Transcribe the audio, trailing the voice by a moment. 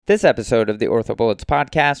This episode of the OrthoBullets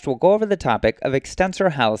podcast will go over the topic of extensor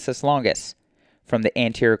hallucis longus, from the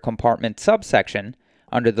anterior compartment subsection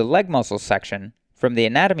under the leg muscles section from the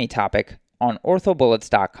anatomy topic on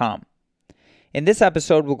orthobullets.com. In this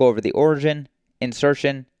episode, we'll go over the origin,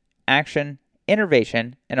 insertion, action,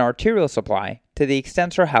 innervation, and arterial supply to the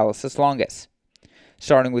extensor hallucis longus.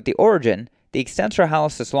 Starting with the origin, the extensor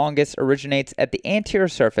hallucis longus originates at the anterior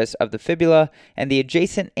surface of the fibula and the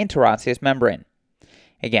adjacent interosseous membrane.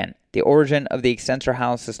 Again, the origin of the extensor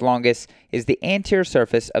hallucis longus is the anterior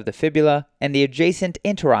surface of the fibula and the adjacent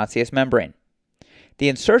interosseous membrane. The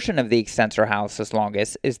insertion of the extensor hallucis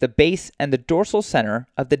longus is the base and the dorsal center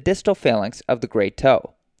of the distal phalanx of the great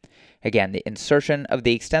toe. Again, the insertion of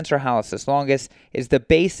the extensor hallucis longus is the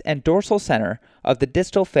base and dorsal center of the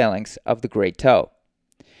distal phalanx of the great toe.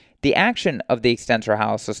 The action of the extensor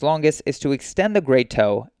hallucis longus is to extend the great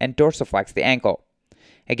toe and dorsiflex the ankle.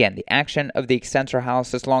 Again, the action of the extensor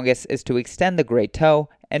hallucis longus is to extend the great toe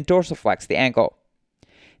and dorsiflex the ankle.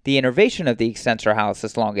 The innervation of the extensor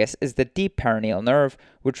hallucis longus is the deep peroneal nerve,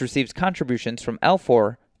 which receives contributions from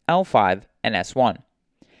L4, L5, and S1.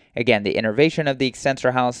 Again, the innervation of the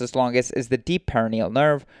extensor hallucis longus is the deep peroneal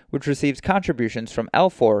nerve, which receives contributions from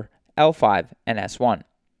L4, L5, and S1.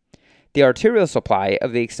 The arterial supply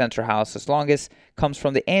of the extensor hallucis longus comes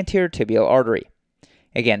from the anterior tibial artery.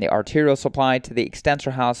 Again, the arterial supply to the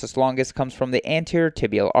extensor hallucis longus comes from the anterior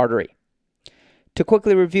tibial artery. To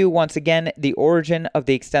quickly review once again, the origin of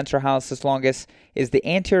the extensor hallucis longus is the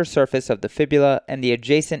anterior surface of the fibula and the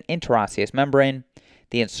adjacent interosseous membrane.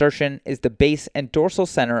 The insertion is the base and dorsal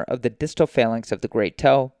center of the distal phalanx of the great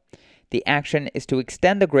toe. The action is to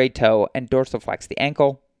extend the great toe and dorsiflex the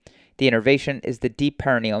ankle. The innervation is the deep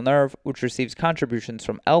peroneal nerve, which receives contributions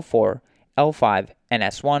from L4, L5, and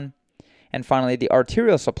S1. And finally, the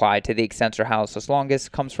arterial supply to the extensor hallucis longus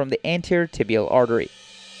comes from the anterior tibial artery.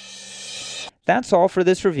 That's all for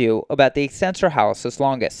this review about the extensor hallucis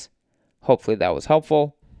longus. Hopefully that was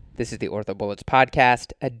helpful. This is the OrthoBullets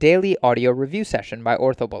podcast, a daily audio review session by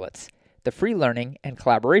OrthoBullets, the free learning and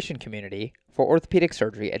collaboration community for orthopedic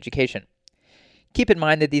surgery education. Keep in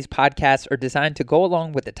mind that these podcasts are designed to go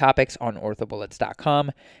along with the topics on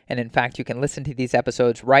orthobullets.com, and in fact, you can listen to these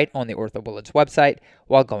episodes right on the OrthoBullets website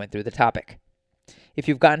while going through the topic. If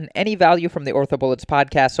you've gotten any value from the OrthoBullets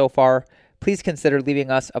podcast so far, please consider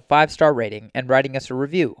leaving us a 5-star rating and writing us a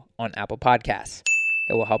review on Apple Podcasts.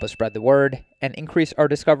 It will help us spread the word and increase our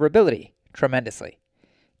discoverability tremendously.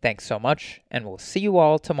 Thanks so much, and we'll see you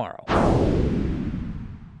all tomorrow.